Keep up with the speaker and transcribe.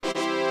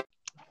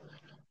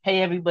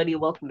Hey everybody,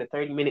 welcome to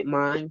 30 Minute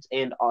Minds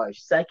and our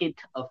second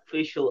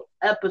official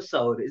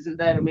episode. Isn't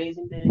that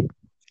amazing, Dave?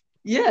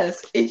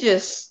 Yes, it's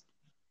just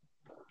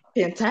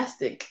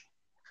fantastic.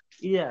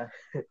 Yeah,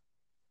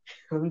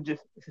 I'm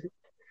just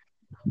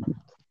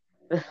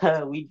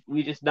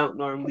we just don't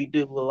normally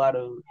do a lot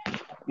of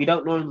we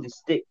don't normally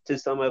stick to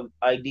some of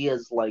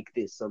ideas like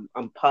this.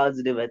 I'm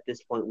positive at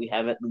this point we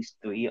have at least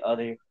three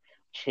other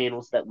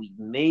channels that we've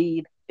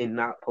made and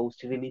not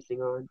posted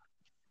anything on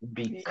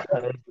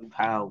because of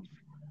how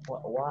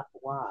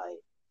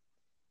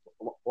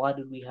why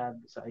did we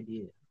have this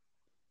idea?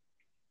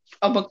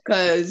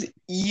 Because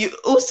you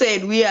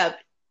said we have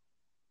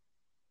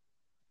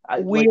I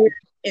like weird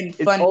and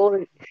it's fun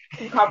always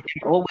topics.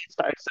 it always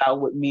starts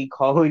out with me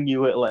calling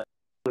you at like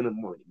 2 in the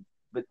morning.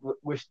 But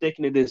we're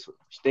sticking to this one.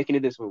 We're sticking to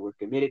this one. We're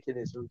committed to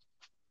this one.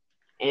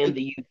 And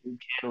the YouTube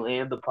channel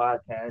and the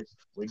podcast.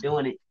 We're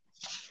doing it.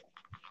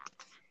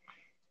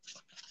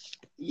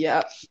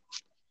 Yeah.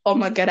 Oh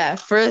my god! At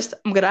first,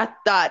 I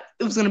thought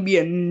it was gonna be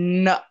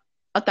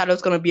I thought it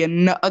was gonna be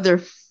another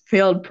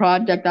failed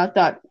project. I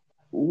thought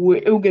we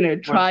were gonna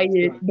Once try it,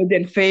 again, but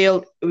then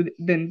failed.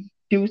 Then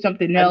do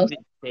something else.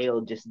 everything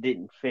failed, just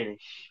didn't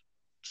finish.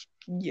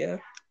 Yeah.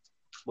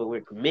 But we're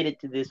committed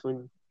to this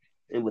one.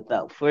 And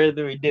without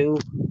further ado,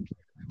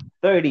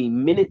 30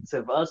 minutes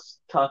of us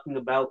talking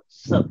about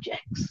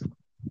subjects.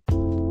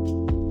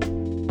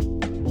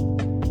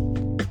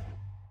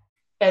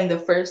 And the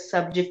first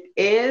subject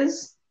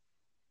is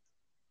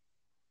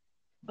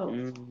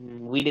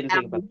We didn't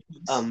think about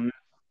allergies.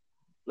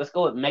 let's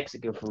go with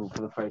Mexican food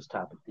for the first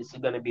topic. This is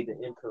going to be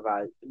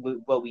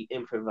what we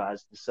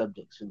improvised the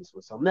subjects for this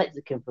one. So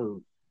Mexican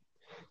food.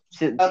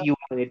 Since you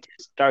wanted to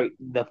start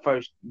the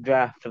first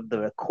draft of the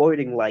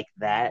recording like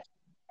that,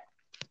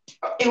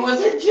 It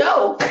was a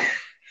joke.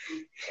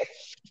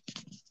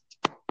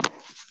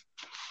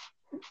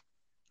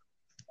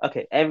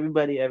 okay,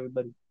 everybody,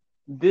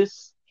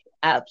 this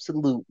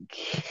absolute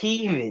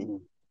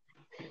Kevin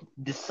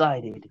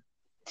decided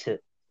to.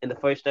 In the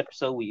first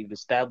episode, we've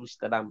established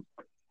that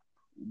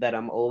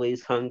I'm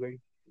always hungry.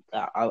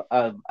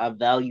 I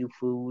value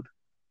food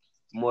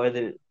more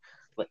than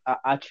but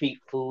I treat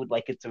food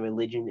like it's a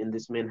religion, and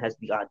this man has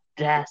the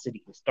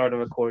audacity to start a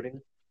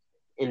recording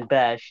and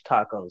bash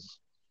tacos.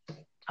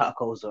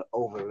 Tacos are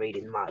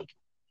overrated, Mike.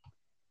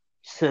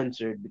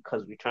 Censored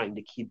because we're trying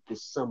to keep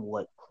this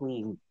somewhat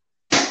clean.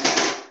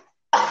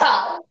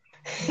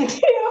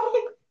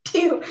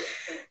 Damn,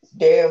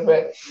 damn,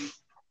 bro.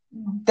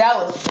 That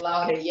was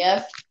louder,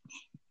 yes.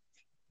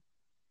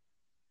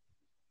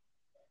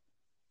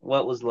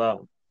 What was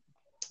loud?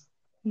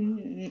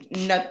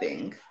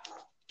 Nothing.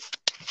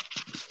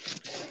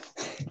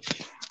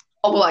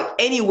 Oh, like,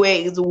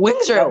 anyways,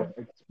 wings are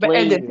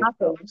better than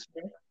tacos.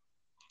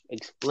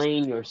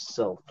 Explain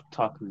yourself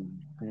talking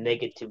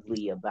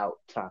negatively about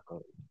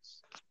tacos.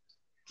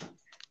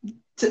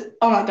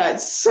 Oh my god,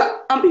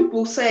 some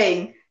people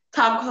saying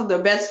tacos are the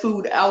best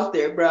food out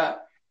there, bro.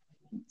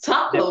 They're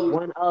Tacos,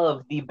 one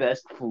of the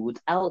best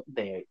foods out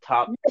there.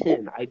 Top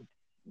 10.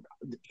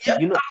 yeah,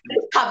 You know,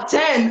 top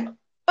 10.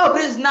 Oh,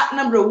 but it's not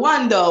number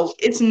one though.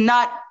 It's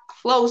not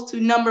close to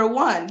number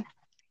one.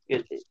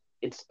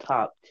 it's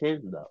top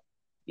 10 though.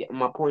 Yeah,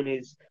 my point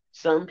is,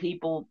 some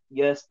people,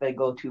 yes, they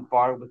go too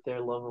far with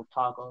their love of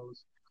tacos.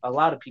 A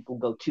lot of people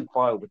go too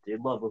far with their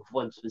love of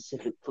one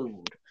specific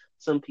food.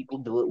 Some people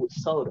do it with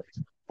sodas.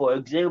 For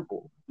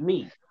example,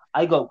 me,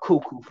 I go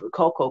cuckoo for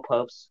Cocoa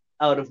Puffs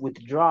out of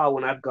withdrawal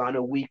when I've gone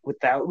a week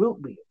without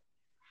root beer.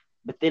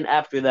 But then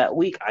after that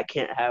week, I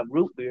can't have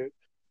root beer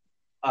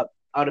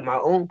out of my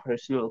own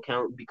personal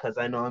account because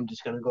I know I'm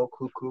just going to go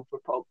cuckoo for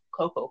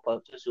Cocoa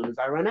Puffs as soon as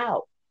I run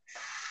out.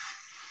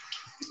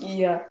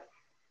 Yeah.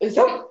 Is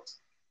that?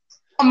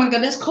 Oh my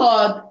god, it's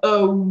called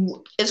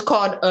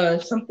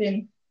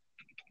something.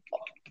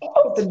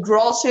 Oh, the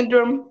draw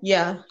syndrome.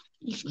 Yeah.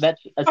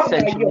 That's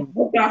essentially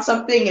You're on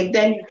something and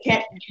then you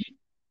can't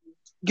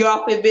get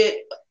off of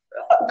it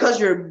because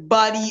your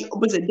body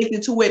was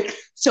addicted to it,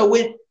 so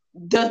it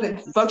doesn't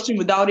function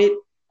without it.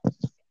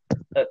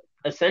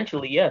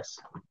 essentially yes.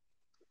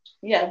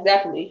 Yeah,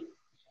 exactly.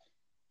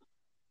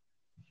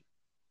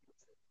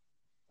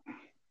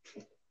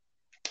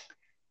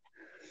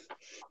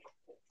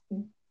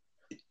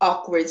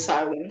 Awkward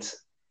silence.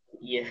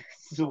 Yes.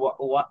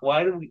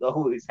 Why do we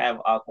always have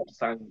awkward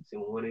silence in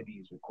one of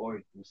these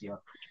recordings, yo?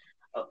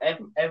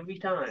 Every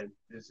time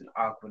there's an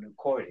awkward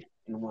recording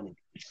in one of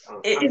these. I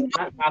mean, It's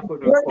not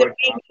awkward you're the recording,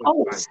 main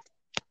awkward host.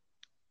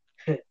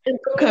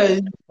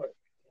 silence.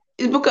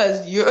 It's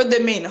because you're the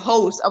main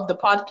host of the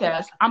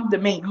podcast. I'm the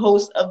main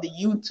host of the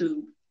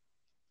YouTube.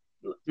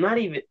 Not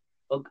even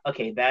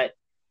okay.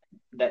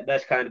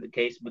 That's kind of the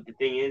case, but the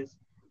thing is,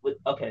 with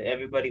okay,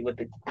 everybody with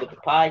the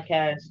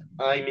podcast,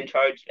 I'm in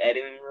charge of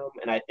editing them,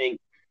 and I think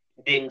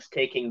Ding's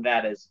taking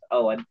that as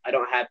I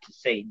don't have to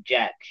say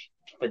jack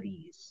for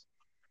these.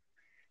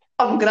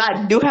 I'm glad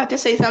I do have to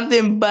say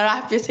something, but I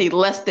have to say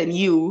less than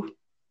you.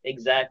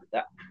 Exactly.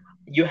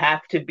 You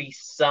have to be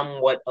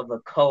somewhat of a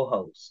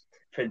co-host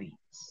for these.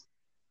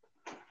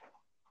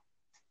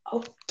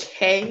 Okay.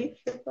 okay.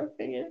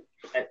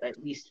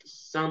 At least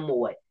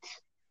somewhat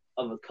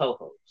of a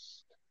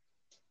co-host.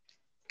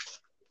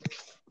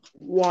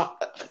 Why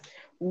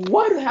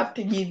do I have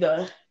to be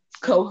the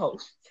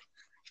co-host?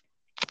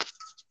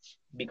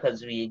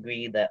 Because we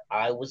agreed that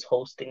I was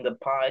hosting the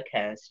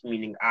podcast,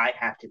 meaning I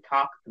have to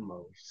talk the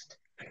most,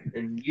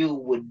 and you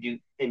would be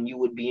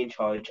in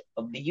charge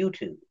of the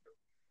YouTube.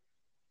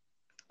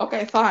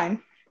 Okay,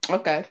 fine.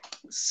 Okay,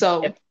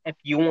 so if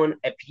you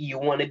want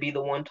to be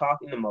the one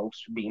talking the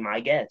most, be my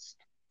guest,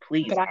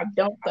 please. but I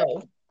don't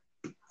though.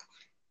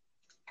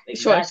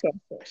 Exactly.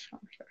 Sure.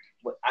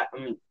 But I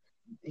mean,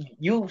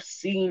 you've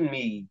seen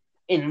me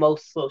in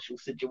most social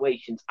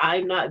situations.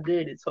 I'm not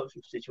good at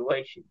social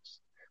situations.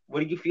 What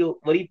do you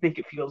think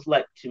it feels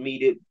like to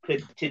me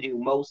to do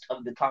most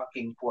of the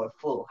talking for a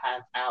full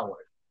half hour?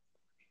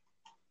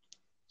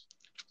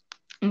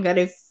 That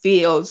it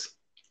feels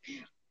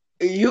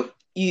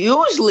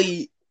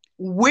usually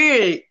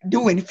we're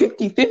doing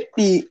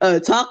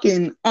 50-50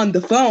 talking on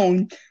the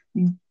phone,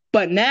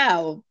 but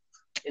now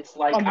it's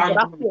like I'm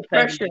doing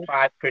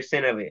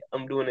 75% of it.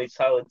 I'm doing a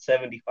solid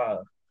 75.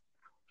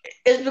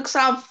 It's because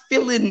I'm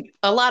feeling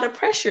a lot of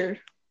pressure.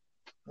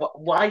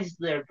 Why is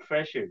there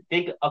pressure?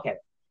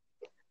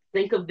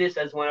 Think of this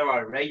as one of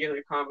our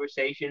regular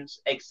conversations,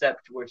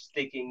 except we're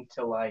sticking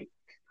to like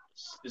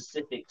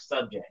specific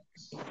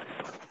subjects.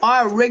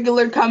 Our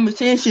regular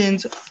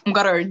conversations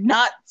are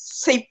not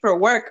safe for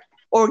work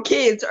or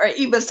kids or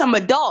even some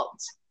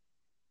adults.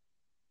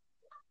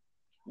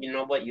 You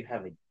know what? You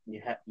have a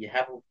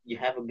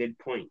good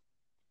point.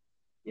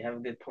 You have a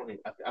good point.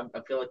 I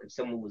feel like if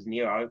someone was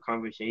near our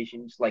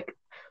conversations, like,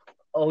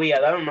 oh yeah,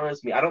 that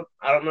reminds me. I don't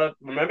know.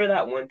 Remember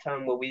that one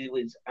time where we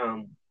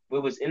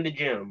was in the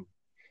gym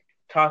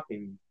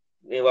talking,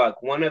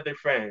 like one other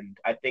friend.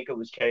 I think it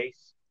was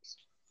Chase.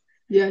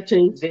 Yeah,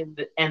 Chase.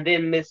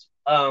 Then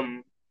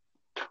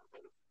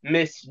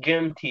Miss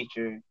Gym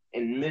Teacher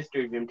and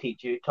Mr. Gym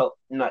Teacher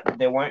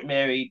they weren't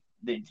married.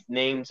 The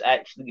names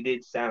actually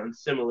did sound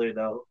similar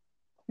though.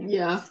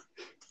 Yeah.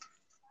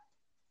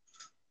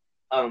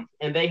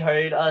 And they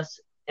heard us,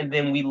 and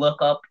then we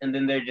look up, and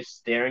then they're just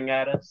staring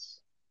at us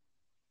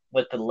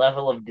with the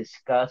level of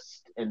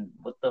disgust and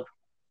what the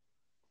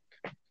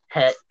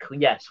heck?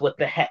 Yes, what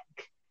the heck?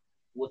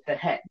 What the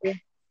heck?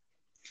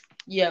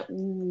 Yeah,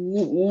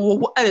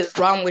 what is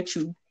wrong with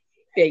you,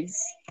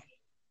 face?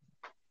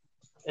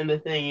 And the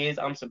thing is,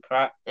 I'm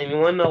surprised. And you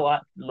want to know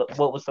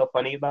what was so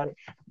funny about it?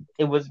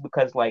 It was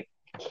because, like,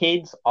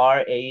 kids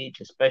our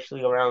age,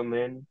 especially around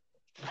men,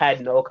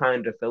 had no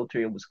kind of filter.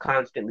 It was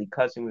constantly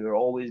cussing. We were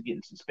always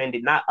getting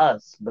suspended. Not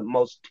us, but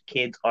most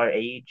kids our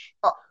age.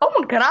 Oh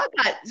my god, I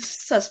got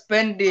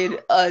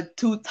suspended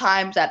 2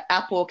 times at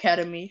Apple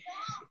Academy.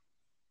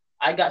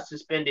 I got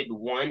suspended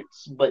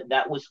once, but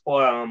that was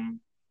for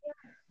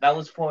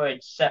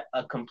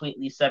a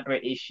completely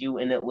separate issue,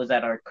 and it was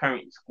at our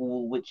current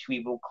school, which we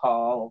will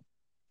call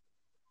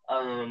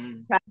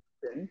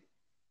Trashton.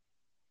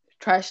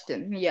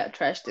 Yeah,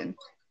 Trashton.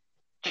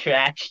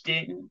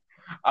 Trashton.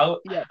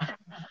 Yeah,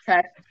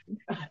 Trashton.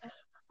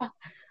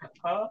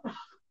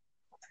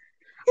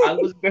 I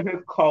was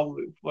gonna call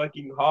it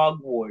fucking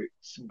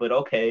Hogwarts, but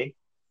okay.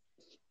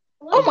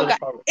 Oh my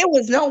god, it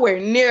was nowhere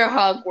near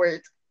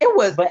Hogwarts. It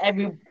was, but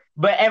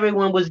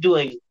everyone was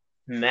doing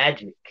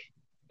magic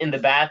in the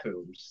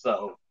bathrooms,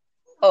 so.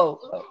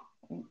 Oh.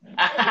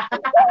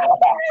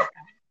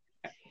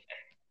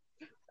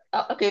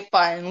 Okay,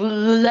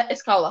 fine.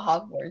 Let's call it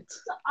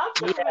Hogwarts.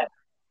 Yeah.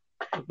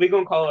 We're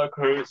gonna call our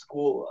current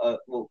school,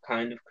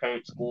 kind of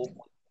current school.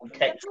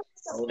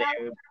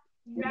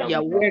 Yeah,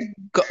 we're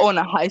going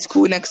to high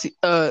school next.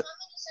 We're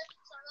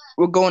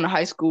going to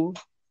high school.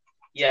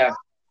 Yeah.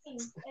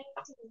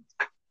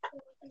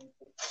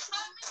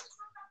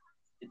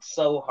 It's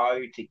so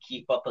hard to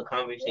keep up a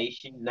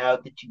conversation now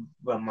that you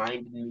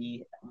reminded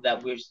me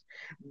that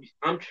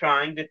I'm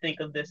trying to think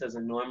of this as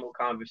a normal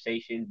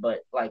conversation,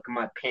 but like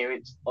my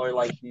parents are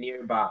like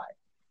nearby.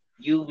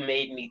 You've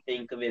made me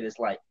think of it as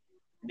like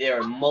there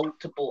are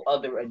multiple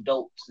other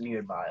adults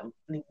nearby. I'm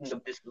thinking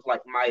of this as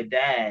like my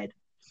dad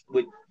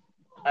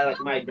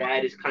my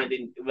dad is kind of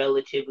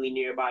relatively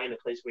nearby in a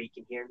place where he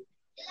can hear me.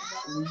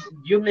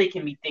 You're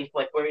making me think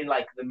like we're in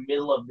like the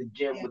middle of the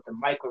gym with the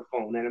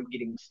microphone and I'm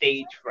getting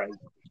stage fright.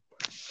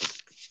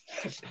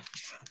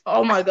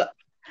 Oh my god.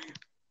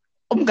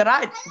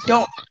 I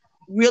don't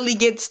really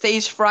get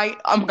stage fright.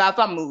 If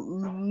I'm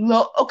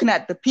looking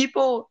at the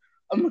people,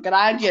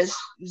 I just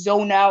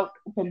zone out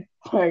and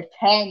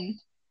pretend.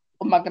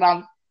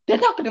 They're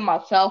talking to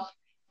myself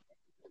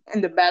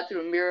in the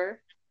bathroom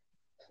mirror.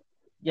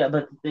 Yeah,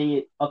 but the thing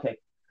is, okay,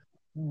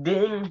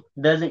 Ding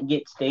doesn't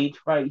get stage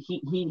fright.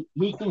 He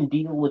can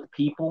deal with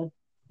people.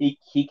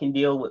 He can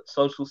deal with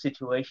social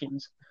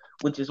situations,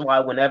 which is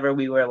why whenever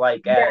we were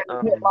like at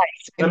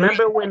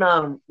remember when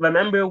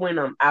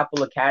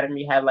Apple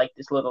Academy had like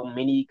this little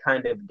mini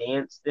kind of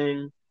dance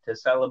thing to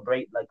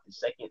celebrate like the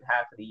second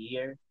half of the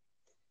year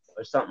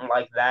or something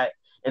like that,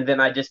 and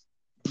then I just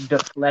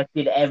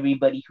deflected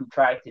everybody who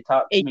tried to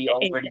talk to me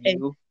over to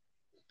you.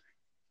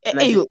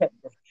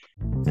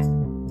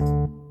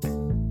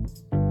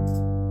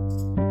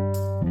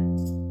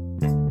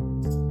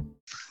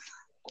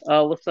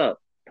 What's up?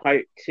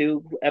 Part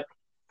two,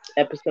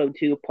 episode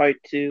two, part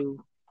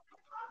two.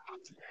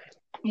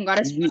 Oh God,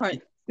 it's part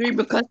 3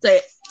 because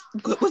the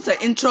with the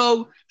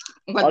intro.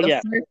 But Oh the yeah.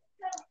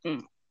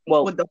 first,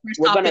 Well, with the first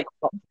we're topic.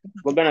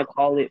 gonna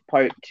call it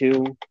part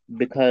two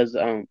because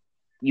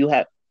you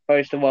have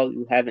first of all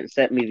you haven't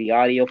sent me the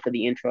audio for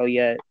the intro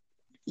yet.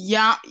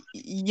 Yeah,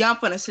 I'm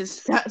gonna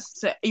sit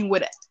in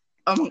with it.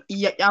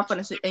 Yeah, I'm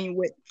gonna sit in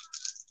with.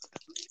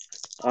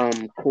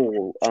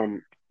 Cool.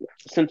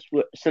 Since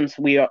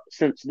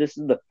this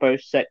is the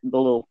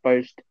little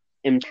first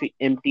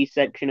empty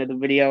section of the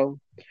video,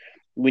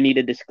 we need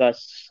to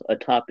discuss a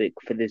topic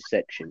for this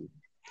section.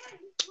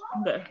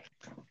 Okay.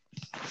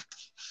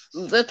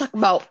 Let's talk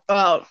about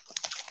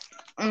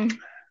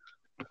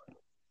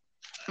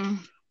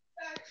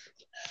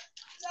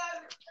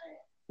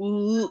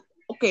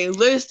okay,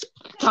 let's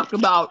talk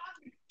about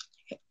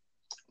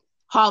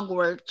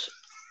Hogwarts.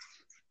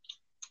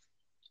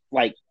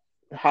 Like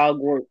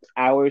Hogwarts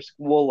our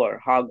school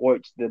or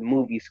Hogwarts the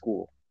movie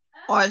school?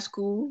 Our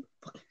school.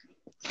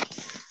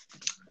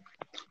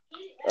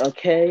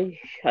 Okay,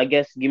 I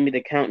guess give me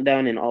the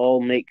countdown and I'll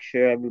make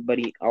sure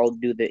I'll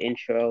do the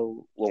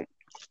intro.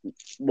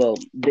 Well,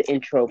 the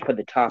intro for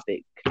the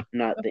topic,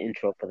 not the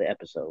intro for the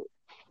episode.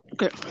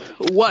 Okay,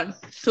 1,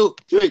 2,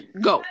 3,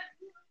 go.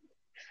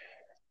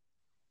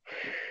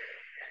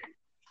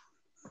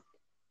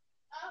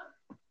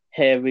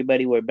 Hey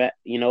everybody, we're back.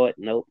 You know what?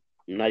 Nope,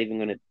 I'm not even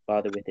gonna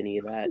bother with any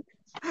of that.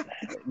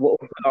 Well,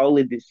 all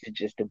of this is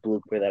just a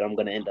blooper that I'm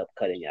gonna end up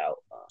cutting out.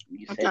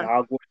 You said Okay.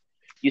 Hogwarts.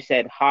 You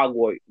said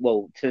Hogwarts.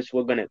 Well, since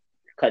we're gonna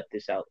cut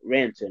this out,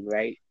 Ransom,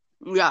 right?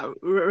 Yeah,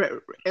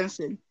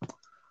 Ransom.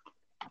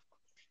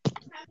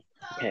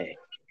 Okay.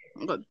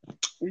 Good.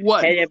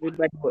 1. Hey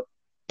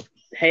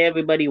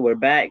everybody, we're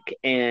back,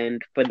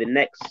 and for the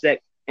next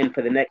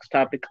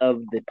topic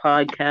of the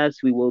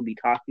podcast, we will be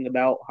talking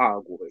about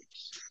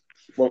Hogwarts.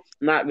 Well,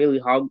 not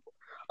really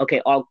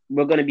Okay,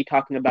 we're going to be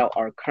talking about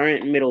our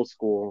current middle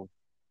school,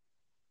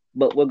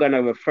 but we're going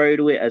to refer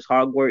to it as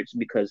Hogwarts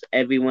because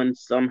everyone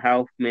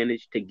somehow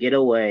managed to get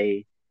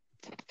away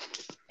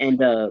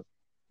and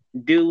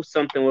do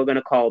something we're going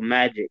to call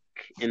magic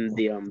in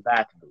the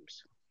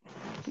bathrooms.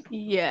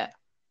 Yeah,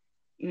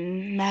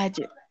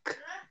 magic.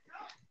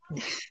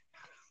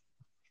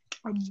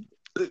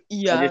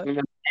 Yeah. I just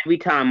remember every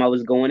time I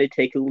was going to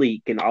take a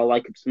leak and all I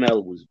could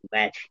smell was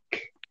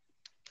magic.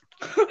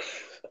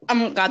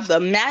 Got the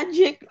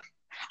magic.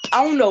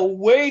 I don't know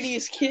where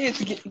these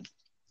kids get.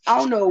 I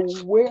don't know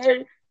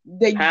where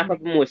they. Half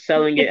of them were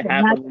selling it.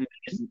 Half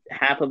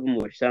of them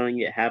were selling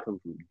it. Half of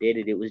them did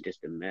it. It was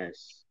just a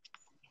mess.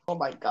 Oh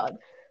my god.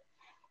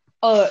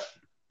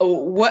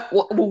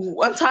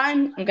 One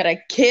time I got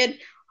a kid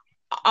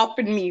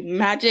offered me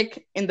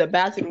magic in the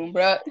bathroom,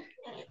 bro.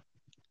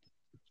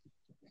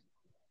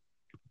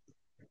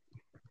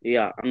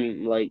 Yeah, I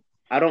mean, like,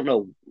 I don't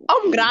know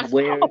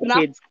where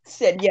kids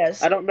said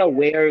yes. I don't know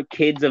where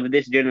kids of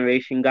this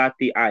generation got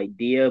the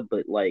idea,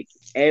 but like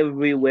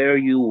everywhere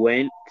you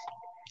went,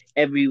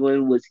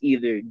 everyone was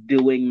either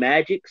doing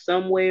magic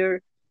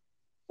somewhere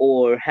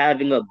or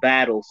having a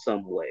battle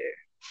somewhere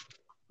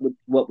with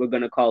what we're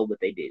gonna call what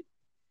they did.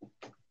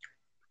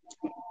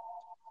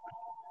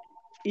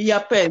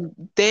 Yep, and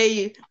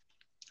they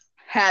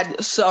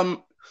had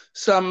some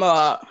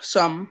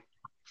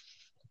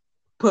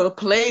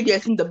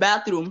players in the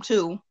bathroom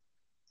too.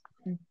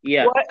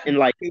 Yeah, and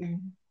like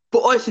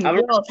boys and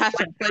girls had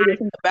some players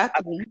in the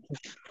bathroom.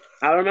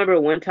 I remember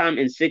one time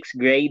in 6th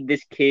grade,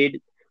 this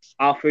kid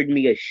offered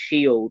me a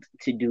shield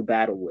to do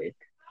battle with.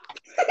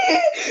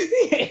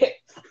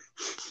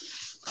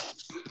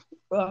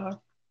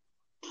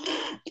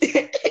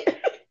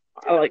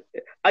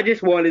 I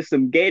just wanted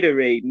some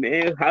Gatorade,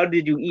 man. How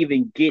did you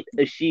even get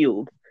a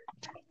shield?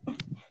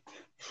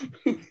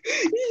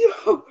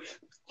 Yo,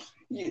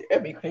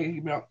 that'd be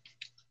crazy, bro.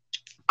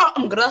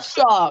 I'm gonna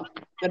stop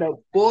that a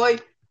boy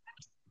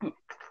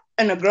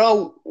and a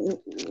girl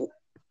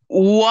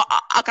walk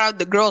out of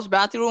the girls'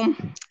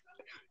 bathroom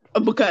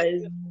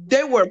because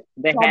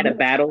they had a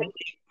battle.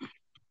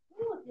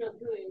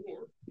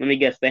 Let me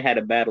guess, they had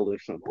a battle or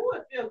something.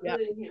 Yeah.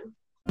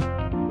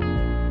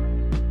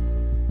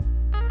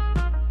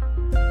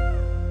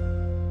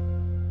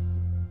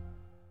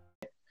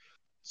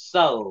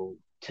 So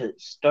to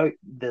start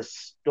the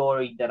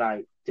story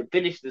to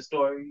finish the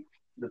story,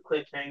 the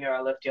cliffhanger I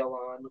left y'all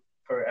on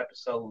for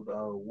episode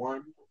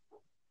 1.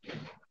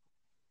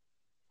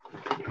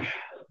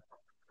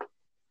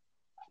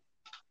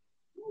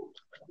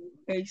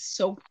 Okay,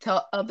 so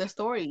tell the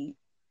story.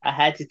 I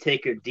had to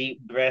take a deep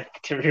breath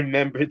to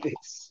remember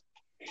this.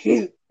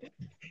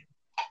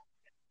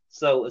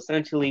 So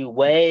essentially,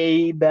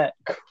 way back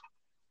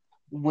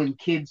when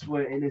kids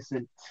were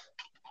innocent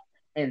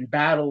and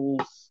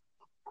battles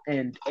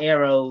and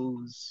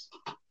arrows,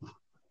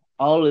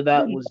 all of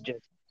that was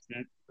just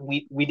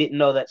we didn't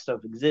know that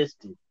stuff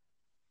existed.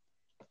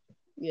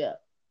 Yeah.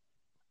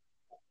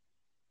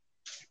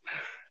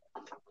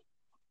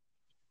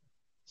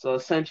 So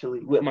essentially,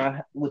 with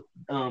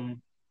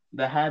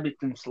The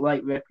habits and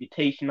slight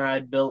reputation I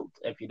had built.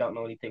 If you don't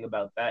know anything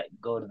about that,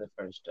 go to the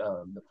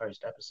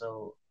first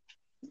episode.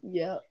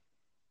 Yeah,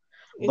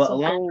 it's But a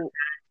along whole.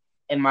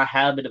 in my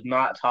habit of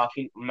not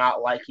talking,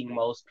 not liking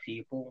most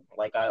people,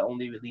 like I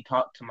only really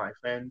talk to my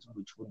friends,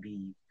 which would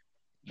be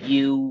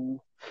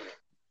you,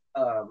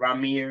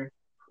 Ramir,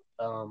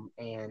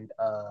 and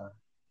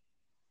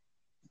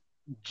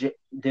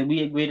did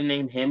we agree to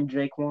name him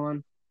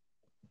Draquan?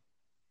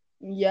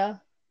 Yeah,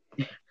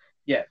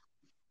 Yeah,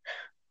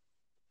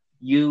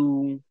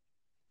 you,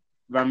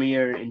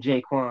 Ramir, and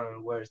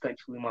Jaquan were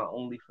essentially my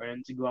only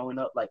friends growing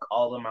up, like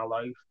all of my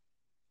life,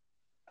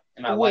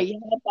 and I like. wait,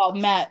 how about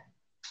Matt?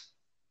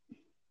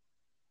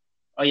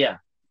 Oh yeah,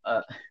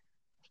 uh,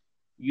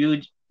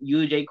 you,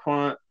 you,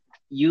 Jaquan,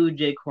 you,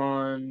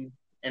 Jaquan,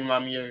 and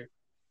Ramir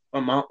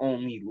are my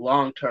only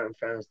long term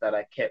friends that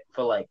I kept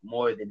for like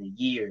more than a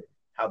year.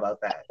 How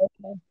about that?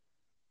 Okay.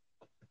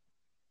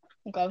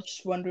 Okay, I was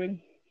just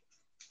wondering.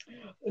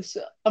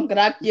 So, I'm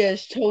glad you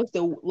just chose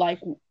the like.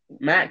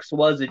 Max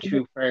was a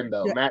true friend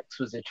though. Max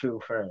was a true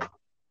friend.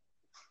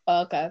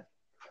 Okay.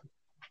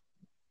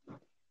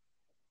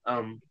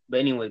 But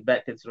anyway,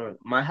 back to the story.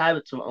 My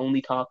habits of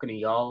only talking to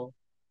y'all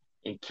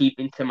and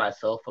keeping to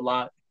myself a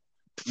lot,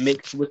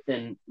 mixed with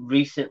the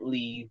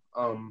recently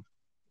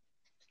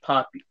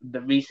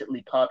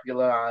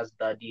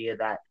popularized idea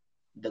that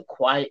the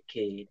quiet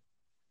kid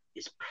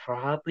is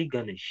probably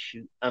gonna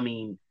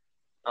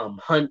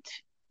hunt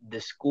the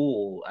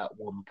school at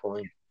one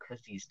point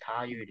because he's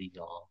tired of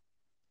y'all.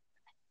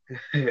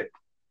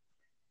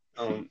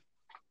 um,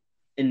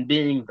 and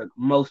being the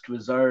most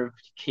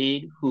reserved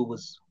kid who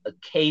was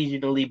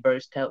occasionally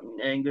burst out in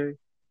anger,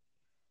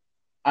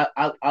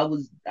 I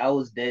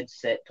was dead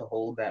set to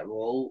hold that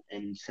role.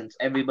 And since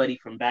everybody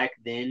from back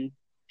then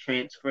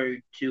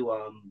transferred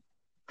to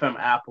from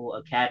Apple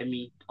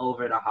Academy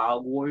over to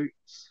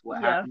Hogwarts,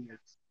 what Yeah. happened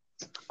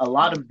is a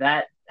lot of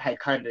that had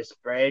kind of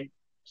spread,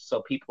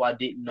 so people I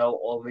didn't know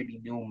already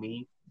knew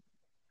me,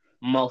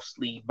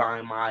 mostly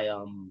by my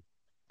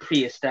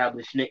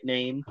pre-established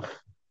nickname.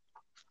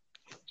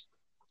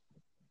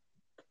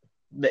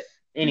 But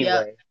Yeah.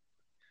 anyway,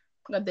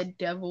 Got the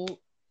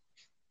devil.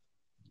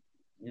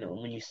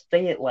 when you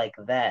say it like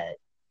that, it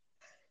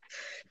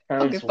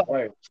Okay, sounds fine.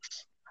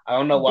 worse. I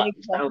don't know why Jake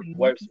it sounds fucking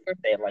worse when you Lucifer.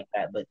 say it like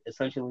that, but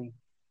essentially,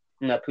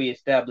 my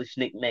pre-established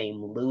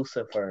nickname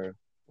Lucifer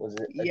was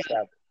Yeah,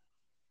 established.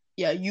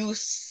 yeah. You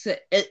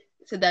said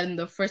that in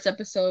the first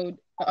episode.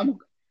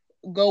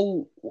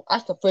 Go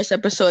watch the first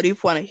episode if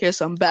you want to hear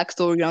some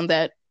backstory on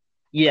that.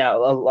 Yeah, a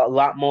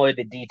lot more of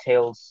the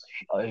details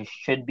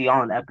should be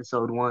on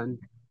episode 1.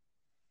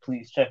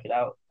 Please check it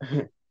out.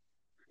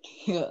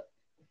 Yeah.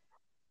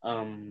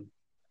 um,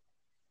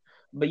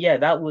 but yeah,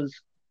 that was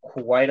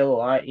quite a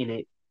lot in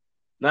it.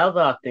 Now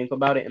that I think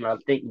about it and I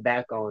think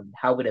back on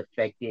how it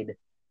affected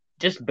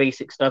just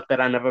basic stuff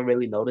that I never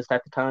really noticed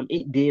at the time,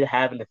 it did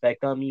have an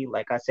effect on me.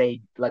 Like I said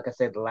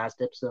the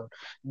last episode,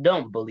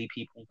 don't bully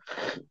people.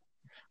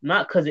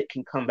 Not because it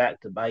can come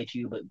back to bite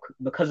you, but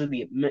because of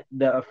the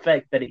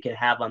effect that it can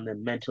have on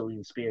them mentally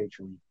and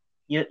spiritually.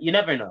 You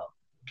never know.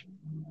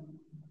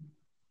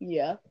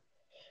 Yeah.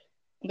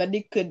 That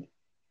it could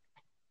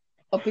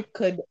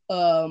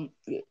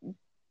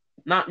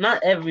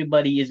Not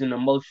everybody is an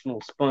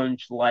emotional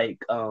sponge like.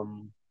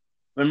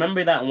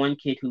 Remember that one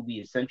kid who we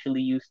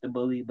essentially used to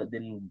bully, but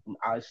then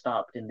I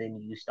stopped and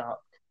then you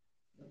stopped.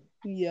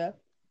 yeah.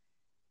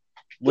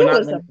 We're He not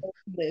was gonna. a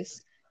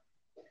this.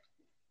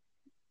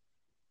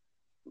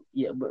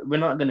 Yeah, but we're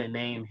not gonna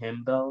name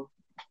him though.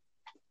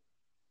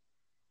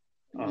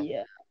 Um,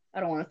 Yeah. I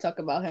don't want to talk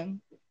about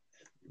him.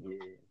 yeah,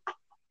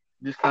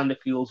 this kind of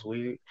feels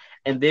weird.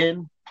 And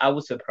then I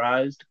was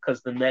surprised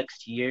because the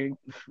next year,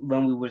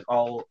 when we was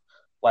all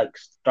like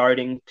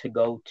starting to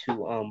go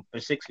to for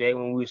 6th grade,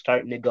 when we were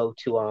starting to go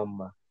to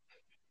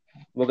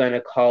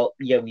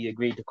we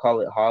agreed to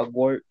call it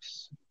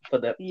Hogwarts for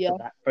Yeah.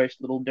 that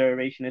first little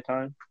duration of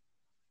time.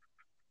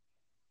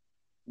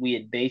 We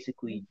had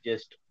basically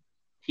just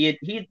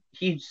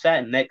he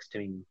sat next to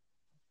me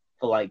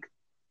for like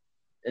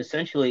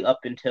essentially up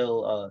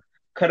until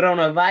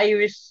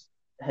coronavirus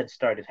had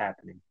started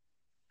happening.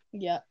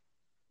 Yeah.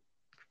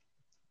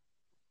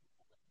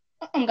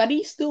 I'm glad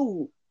he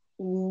still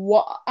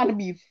want to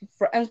be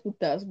friends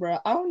with us, bro.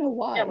 I don't know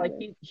Yeah, why, like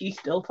bro. he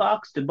still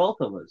talks to both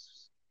of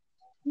us.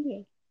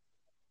 Yeah.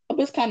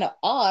 It's kind of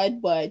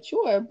odd, but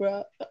sure,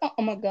 bro.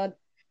 Oh my god.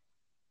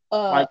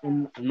 Uh, Like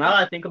now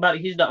that I think about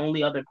it, he's the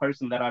only other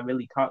person that I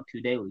really talk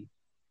to daily.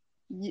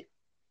 y-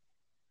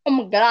 oh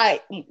my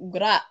god.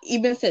 I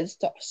even said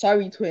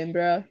sorry to him,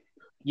 bro.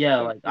 Yeah,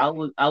 like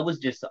I was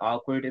just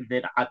awkward, and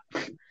then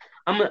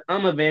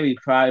I'm a very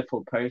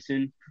prideful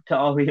person to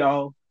all of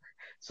y'all,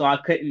 so I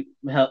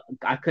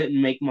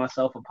couldn't make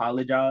myself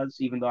apologize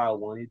even though I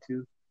wanted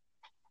to.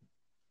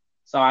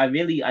 So I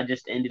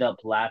just ended up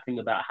laughing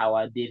about how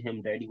I did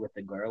him dirty with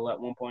a girl at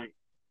one point.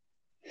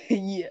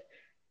 Yeah.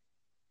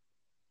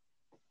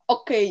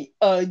 Okay.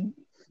 Do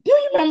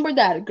you remember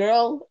that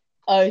girl?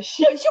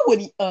 She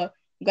would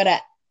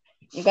got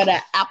You got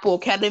an Apple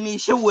Academy.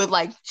 She would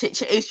like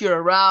chase you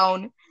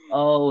around.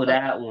 Oh,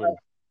 that one.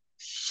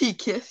 She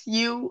kissed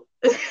you.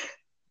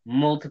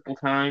 Multiple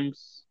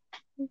times.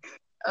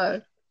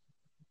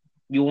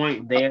 You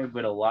weren't there,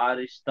 but a lot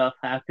of stuff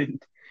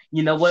happened.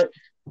 You know what?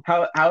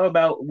 How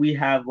about we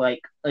have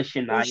like a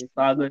Shania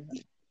saga?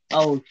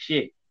 Oh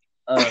shit.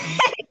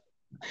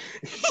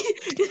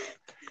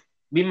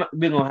 We're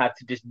gonna have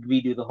to just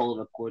redo the whole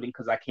recording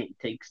because I can't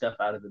take stuff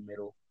out of the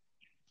middle.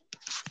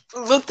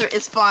 Luther,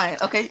 it's fine.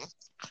 Okay.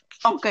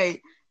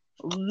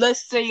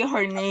 Let's say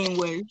her name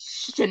was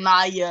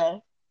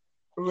Shania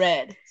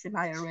Red.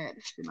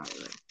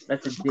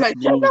 That's a dick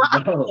move,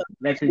 bro.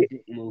 That's a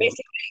dick move.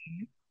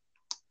 Basically,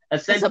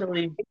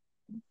 essentially,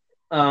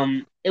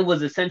 it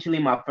was essentially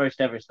my first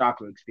ever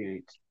stalker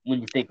experience when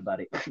you think about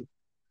it.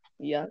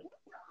 Yeah.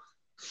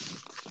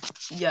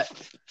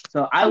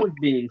 So I was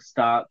being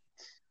stalked,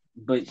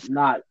 but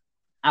not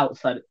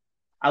outside.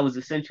 I was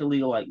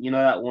essentially like, you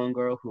know, that one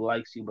girl who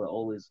likes you but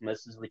always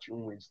messes with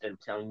you instead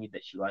of telling you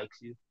that she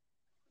likes you.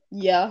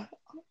 Yeah.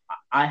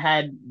 I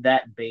had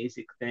that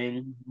basic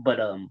thing, but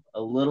a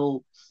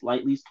little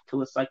slightly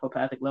to a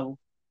psychopathic level,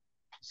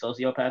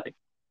 sociopathic,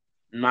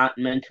 not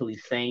mentally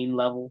sane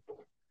level.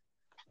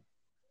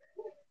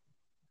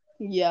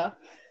 Yeah.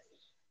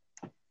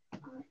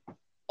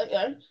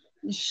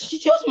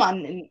 She was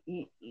my.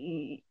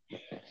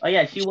 Oh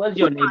yeah, she was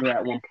your neighbor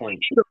at one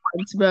point.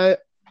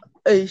 But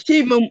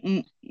she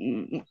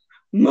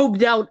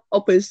moved out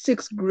up in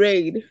 6th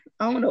grade.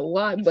 I don't know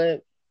why,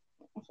 but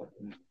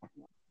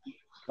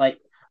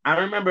like I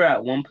remember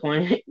at one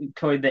point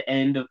toward the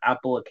end of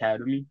Apple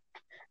Academy,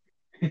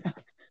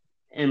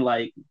 and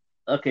like,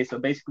 okay, so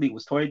basically it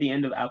was toward the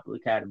end of Apple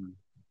Academy,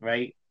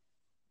 right?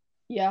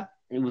 Yeah.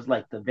 It was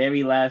like the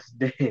very last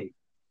day,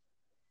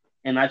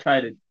 and I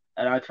tried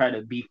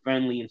to be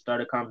friendly and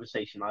start a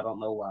conversation. I don't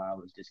know why. I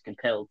was just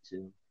compelled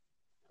to.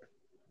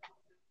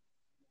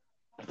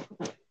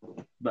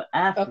 But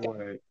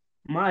afterward,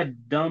 my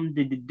dumb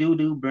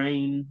doo-doo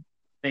brain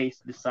face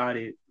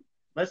decided,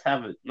 let's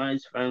have a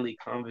nice friendly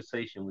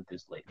conversation with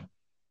this lady.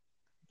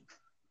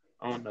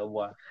 I don't know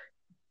why.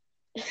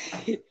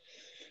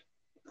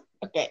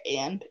 Okay,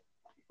 and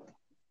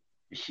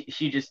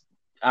she just,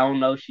 I don't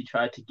know, she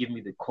tried to give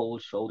me the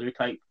cold shoulder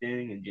type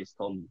thing and just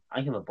told me,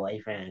 I have a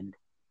boyfriend.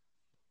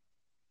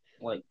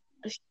 Like,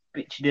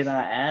 bitch, did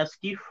I ask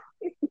you?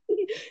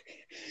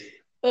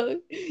 You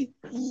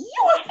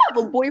have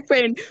a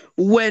boyfriend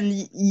when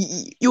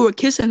you were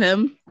kissing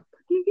him.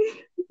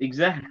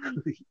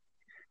 Exactly.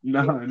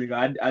 No,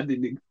 nigga, I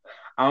didn't.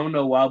 I don't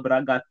know why, but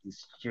I got the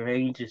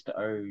strangest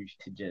urge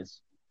to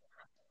just.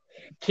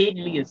 Kid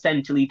Me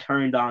essentially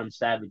turned on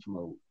savage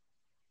mode.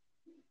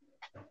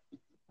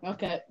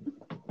 Okay.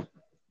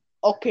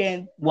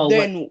 Well,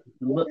 then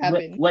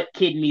what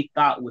Kid Me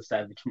thought was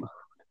savage mode.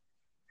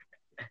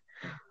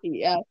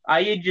 Yeah.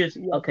 I just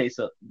okay.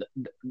 So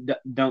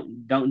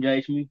don't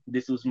judge me.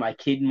 This was my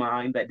kid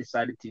mind that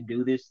decided to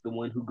do this. The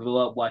one who grew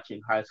up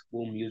watching High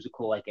School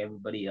Musical like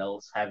everybody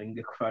else, having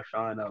a crush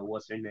on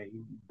what's her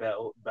name,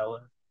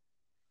 Bella.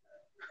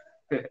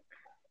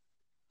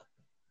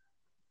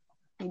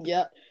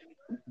 Yeah.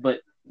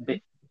 But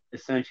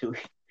essentially,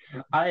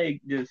 I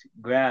just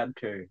grabbed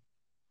her,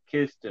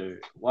 kissed her,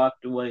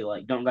 walked away.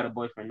 Like, don't got a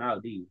boyfriend now,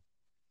 do you?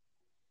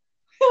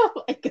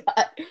 Oh my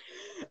god.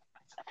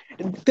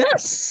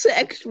 That's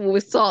sexual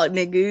assault,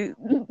 nigga.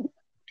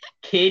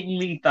 Kid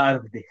Me thought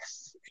of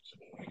this.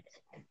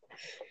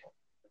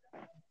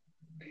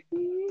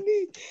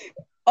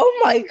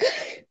 Oh my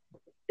god.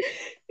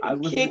 I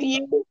was Kid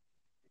you?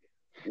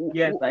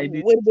 Yes, I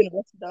did. Would have been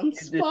arrested on the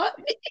spot.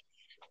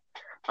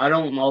 I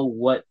don't know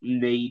what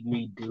made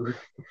me do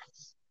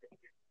this.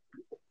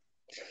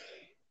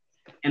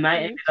 And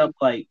I ended up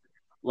like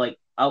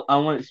I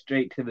went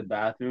straight to the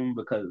bathroom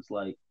because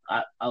like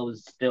I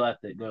was still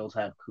at the girls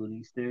have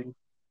cooties thing.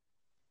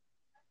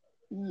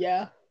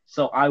 Yeah.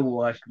 So I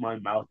washed my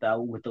mouth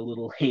out with a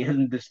little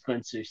hand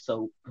dispenser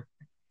soap.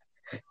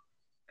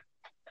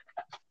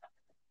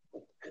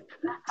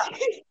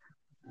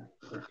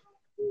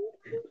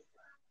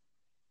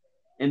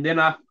 And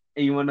then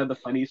you want to know the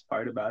funniest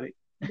part about it?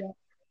 Yeah.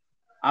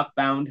 I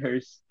found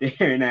her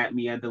staring at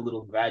me at the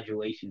little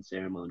graduation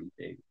ceremony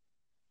thing.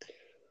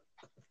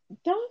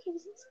 Oh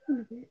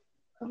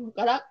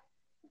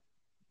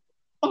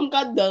my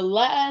god! The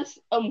last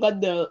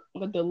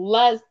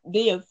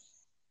day of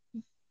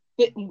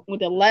with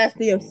the last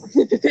day of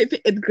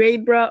 5th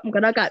grade, bro.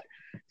 I got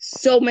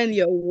so many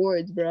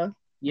awards, bro.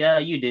 Yeah,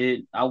 you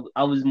did.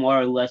 I was more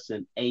or less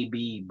an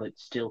AB, but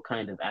still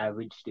kind of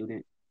average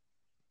student.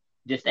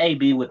 Just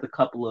AB with a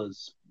couple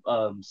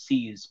of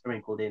C's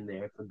sprinkled in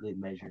there for good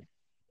measure.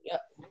 Yeah.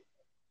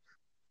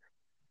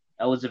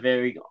 I was a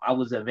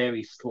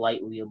very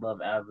slightly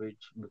above average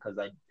because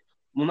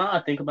now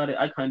I think about it,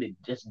 I kind of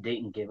just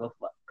didn't give a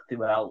fuck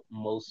throughout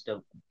most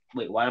of.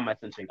 Wait, why am I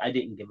censoring? I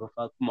didn't give a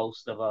fuck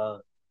most of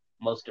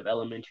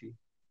elementary.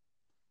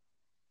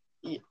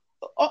 Yeah.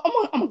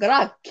 I'm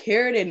glad I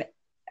cared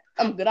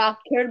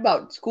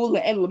about school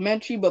in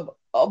elementary, but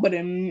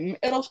in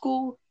middle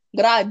school,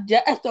 but I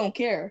just don't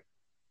care.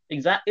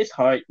 Exactly, it's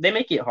hard. They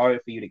make it hard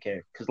for you to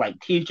care because like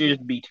teachers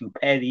be too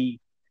petty,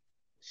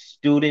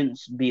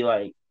 students be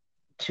like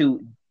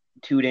too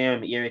too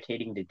damn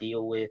irritating to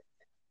deal with.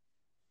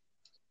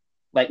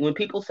 Like when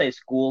people say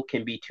school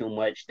can be too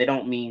much, they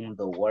don't mean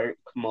the work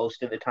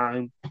most of the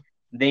time.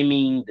 They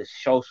mean the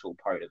social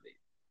part of it.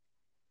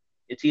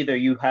 It's either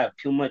you have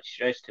too much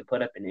stress to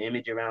put up an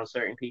image around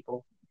certain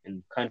people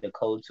and kind of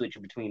code switch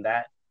between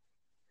that,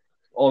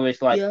 or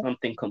it's like Yeah.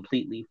 something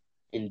completely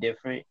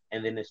indifferent,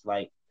 and then it's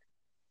like,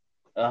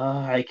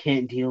 I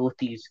can't deal with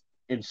these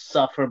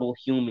insufferable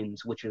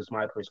humans, which is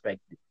my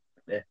perspective.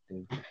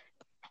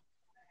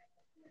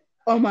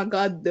 Oh my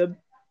god, the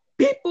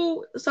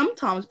people.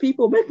 Sometimes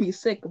people make me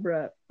sick,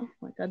 bro. Oh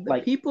my god, the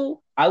Like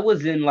people. I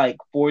was in like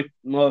fourth,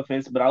 no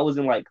offense, but I was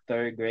in like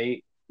third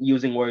grade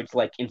using words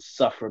like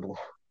insufferable.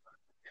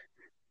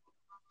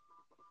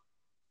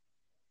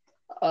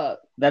 Uh,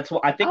 That's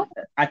what I I, think.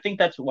 I think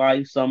that's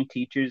why some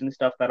teachers and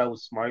stuff thought I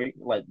was smart.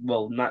 Like,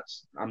 well, not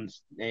I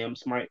am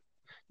smart,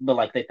 but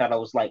like they thought I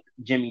was like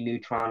Jimmy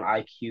Neutron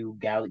IQ,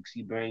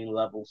 galaxy brain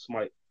level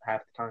smart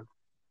half the time.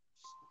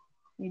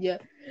 yeah.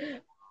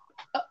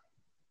 Uh,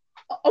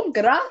 I'm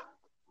gonna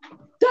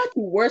that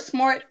were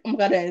smart. I'm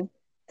gonna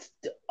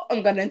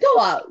until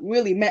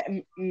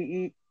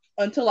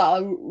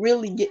I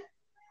really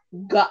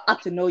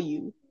got to know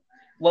you.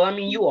 Well, I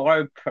mean,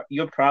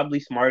 you're probably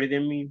smarter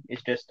than me.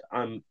 It's just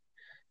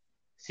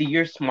see,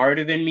 you're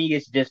smarter than me.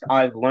 It's just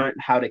I've learned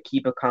how to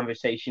keep a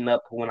conversation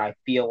up when I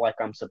feel like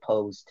I'm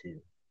supposed to.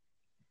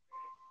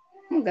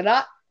 I'm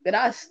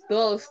gonna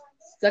still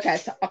stuck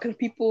at talking to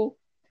people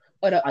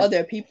or the I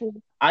other people.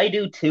 I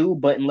do too,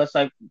 but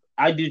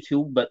I do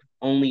too, but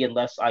only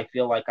unless I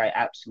feel like I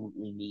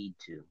absolutely need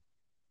to.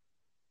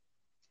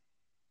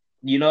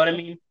 You know what I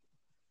mean?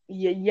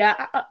 Yeah,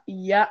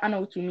 I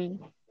know what you mean.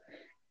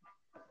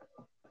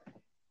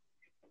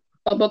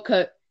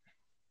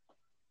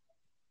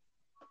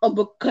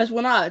 Because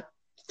when I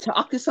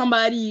talk to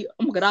somebody,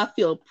 I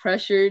feel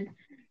pressured.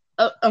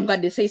 I'm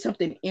gonna say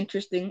something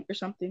interesting or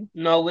something.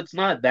 No, it's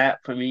not that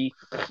for me.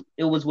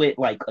 It was with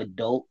like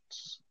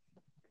adults.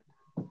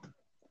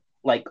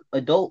 Like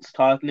adults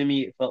talking to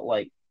me, it felt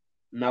like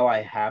now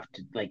I have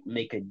to like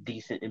make a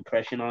decent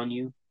impression on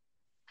you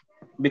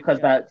because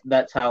Yeah.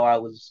 that's how I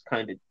was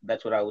kind of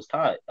that's what I was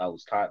taught. I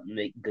was taught to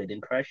make good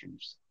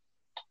impressions.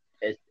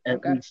 At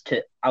Okay. least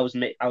to I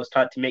was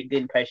taught to make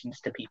good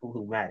impressions to people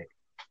who matter.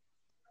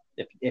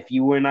 If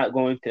you were not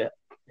going to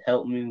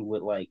help me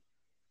with like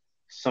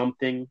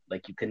something,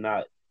 like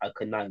I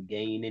could not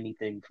gain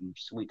anything from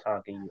sweet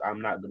talking you,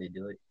 I'm not gonna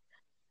do it.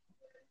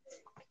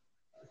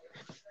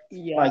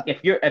 Like Yeah.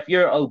 if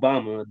you're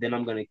Obama, then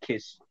I'm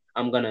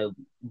gonna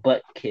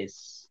butt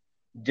kiss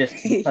just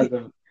because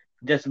of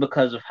just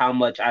because of how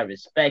much I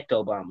respect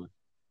Obama.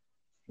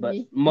 But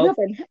Yeah, most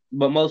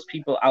but most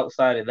people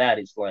outside of that,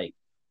 it's like,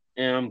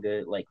 yeah, I'm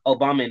good. Like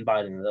Obama and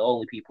Biden are the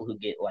only people who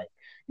get like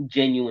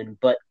genuine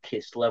butt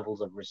kiss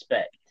levels of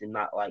respect, and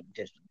not like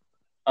just,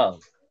 oh,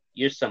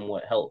 you're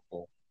somewhat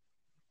helpful.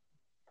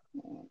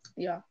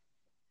 yeah.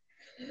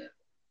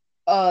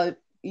 Uh,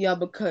 yeah,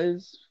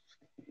 because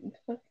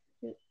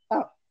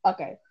uh,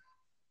 okay.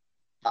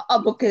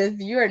 Because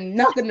you're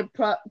not gonna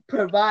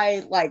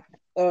provide like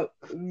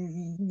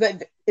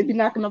if you're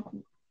not gonna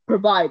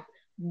provide,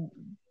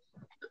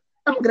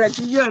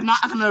 you're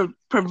not gonna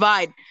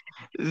provide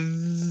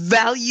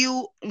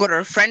value or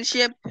a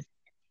friendship.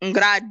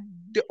 I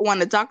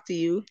want to talk to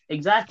you.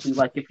 Exactly.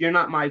 Like if you're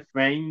not my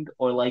friend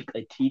or like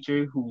a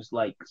teacher who's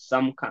like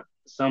some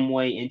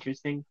way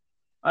interesting,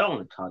 I don't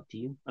want to talk to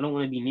you. I don't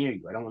want to be near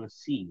you. I don't want to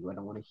see you. I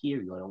don't want to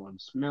hear you. I don't want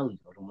to smell you.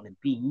 I don't want to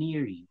be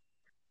near you.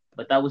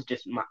 But that was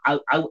just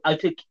I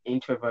took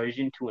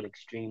introversion to an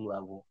extreme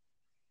level,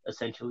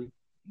 essentially.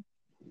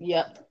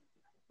 Yeah.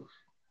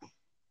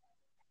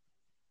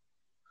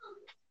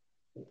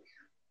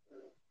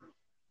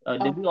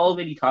 Did we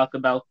already talk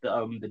about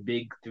the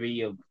big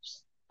three of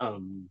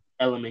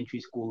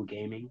elementary school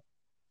gaming?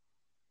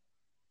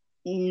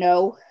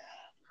 No.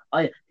 Oh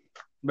yeah,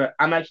 but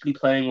I'm actually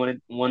playing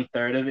one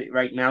third of it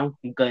right now.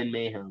 Gun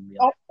Mayhem.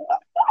 Yeah,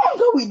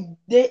 So we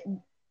did.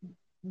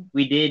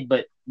 we did,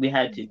 but we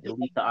had to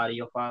delete the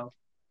audio file.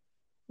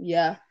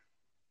 Yeah.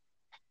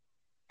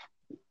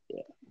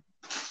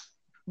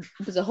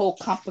 It was a whole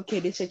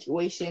complicated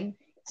situation.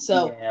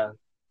 So, Yeah,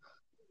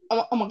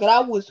 oh my god,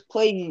 I was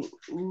playing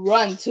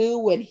Run 2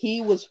 when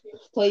he was I'm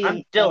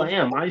playing. still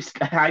am. I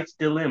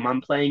still am.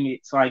 I'm playing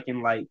it so I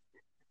can like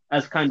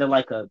as kind of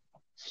like a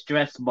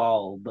stress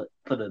ball, but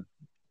for the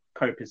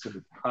purpose of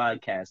the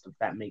podcast, if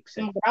that makes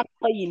sense. I'm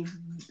playing.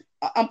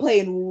 I'm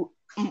playing.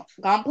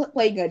 I'm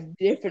playing a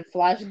different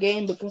Flash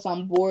game because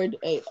I'm bored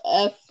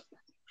AF.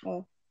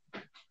 Uh,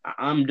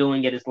 I'm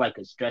doing it as like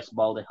a stress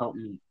ball to help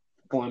me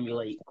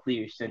formulate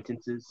clear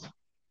sentences.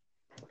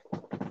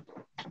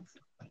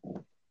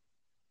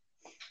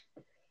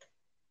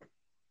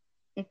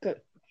 okay.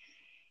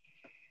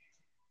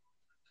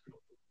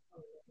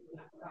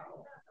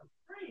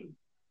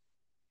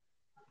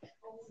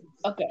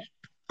 Okay.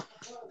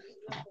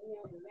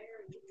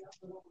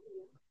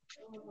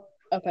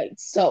 Okay,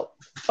 so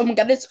oh my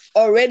god, it's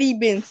already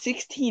been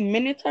 16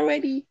 minutes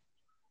already.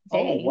 Oh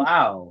Dang.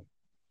 wow.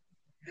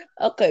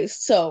 Okay,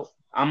 so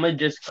I'm gonna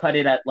just cut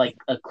it at like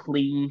a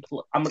clean.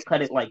 I'm gonna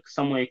cut it like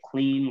somewhere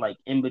clean, like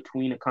in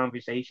between a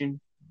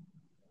conversation,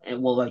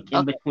 and well, like in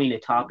okay, between a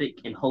topic,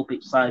 and hope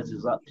it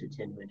sizes up to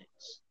 10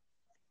 minutes.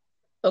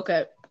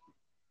 okay,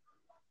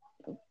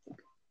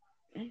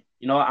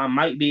 You know, I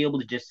might be able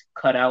to just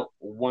cut out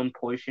one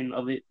portion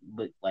of it,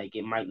 but like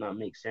it might not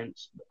make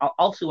sense.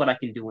 I'll see what I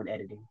can do in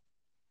editing.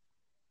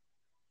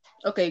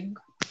 okay,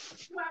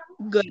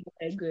 good,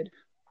 okay, good.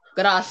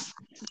 Gracias.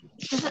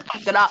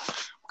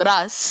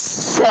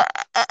 Gracias.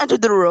 Enter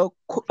the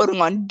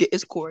recording on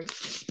Discord.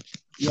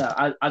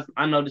 Yeah,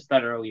 I noticed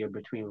that earlier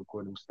between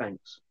recordings.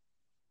 Thanks.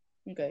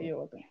 Okay, you're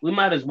welcome. We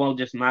might as well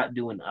just not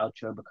do an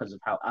outro because of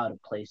how out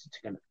of place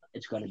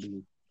it's gonna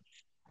be.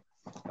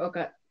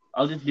 Okay.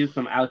 I'll just do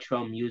some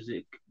outro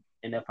music,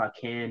 and if I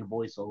can,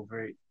 voice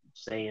over it,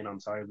 saying I'm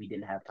sorry we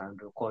didn't have time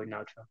to record an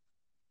outro.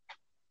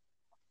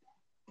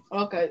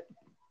 Okay.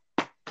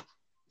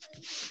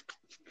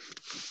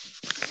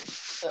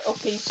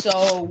 Okay,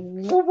 so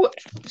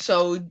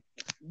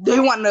do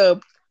you want to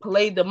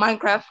play the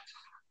Minecraft?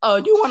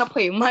 Do you want to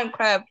play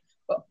Minecraft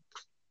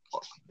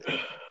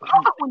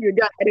when you're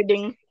done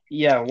editing?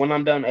 Yeah, when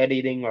I'm done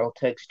editing, I'll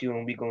text you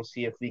and we're gonna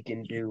see if we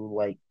can do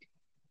like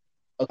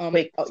a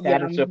quick Yeah,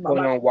 status I'm report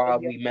on why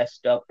yeah. we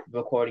messed up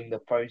recording the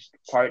first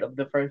part of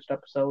the first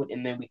episode,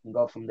 and then we can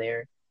go from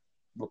there,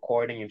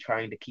 recording and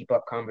trying to keep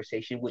up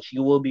conversation, which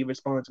you will be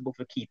responsible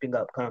for keeping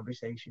up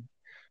conversation.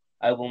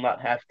 I will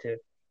not have to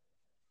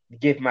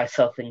give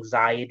myself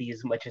anxiety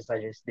as much as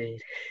I just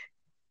did.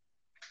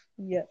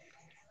 Yeah.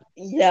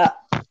 Yeah.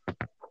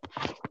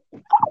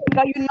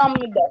 Now you know I'm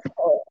the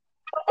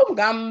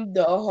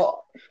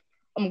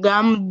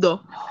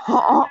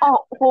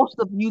host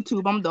of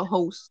YouTube. I'm the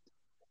host.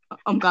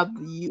 Got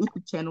the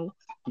YouTube channel.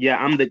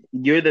 Yeah,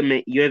 you're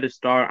the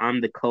star.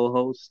 I'm the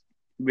co-host,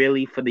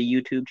 really, for the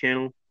YouTube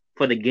channel,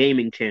 for the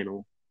gaming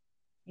channel.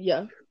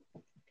 Yeah.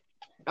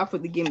 After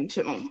the gaming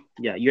channel.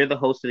 Yeah, you're the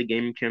host of the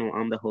gaming channel.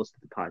 I'm the host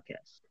of the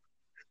podcast.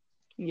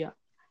 Yeah.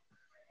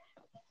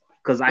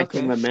 Because I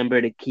can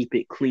remember to keep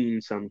it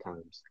clean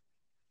sometimes.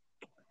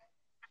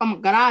 Oh my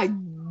god, I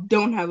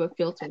don't have a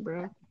filter,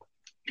 bro.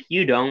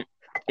 You don't,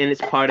 and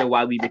it's part of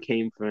why we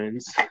became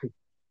friends.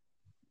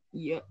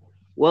 Yeah.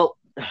 Well,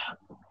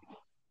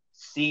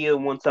 see you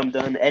once I'm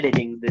done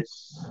editing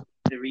this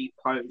 3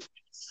 parts,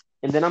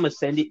 and then I'm gonna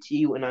send it to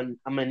you, and I'm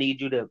gonna need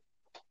you to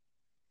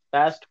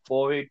fast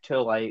forward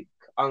to like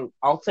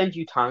I'll send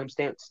you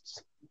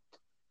timestamps.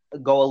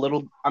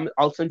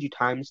 I'll send you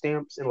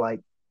timestamps and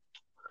like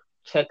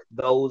check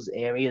those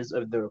areas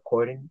of the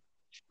recording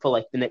for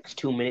like the next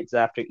 2 minutes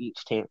after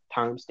each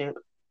timestamp,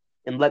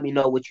 and let me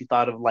know what you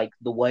thought of like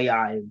the way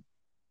I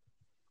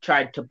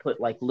tried to put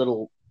like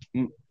little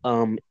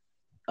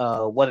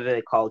what are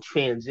they called,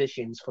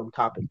 transitions from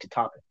topic to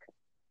topic.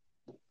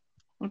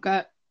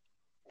 Okay.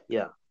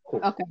 Yeah.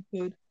 Cool. Okay,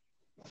 good.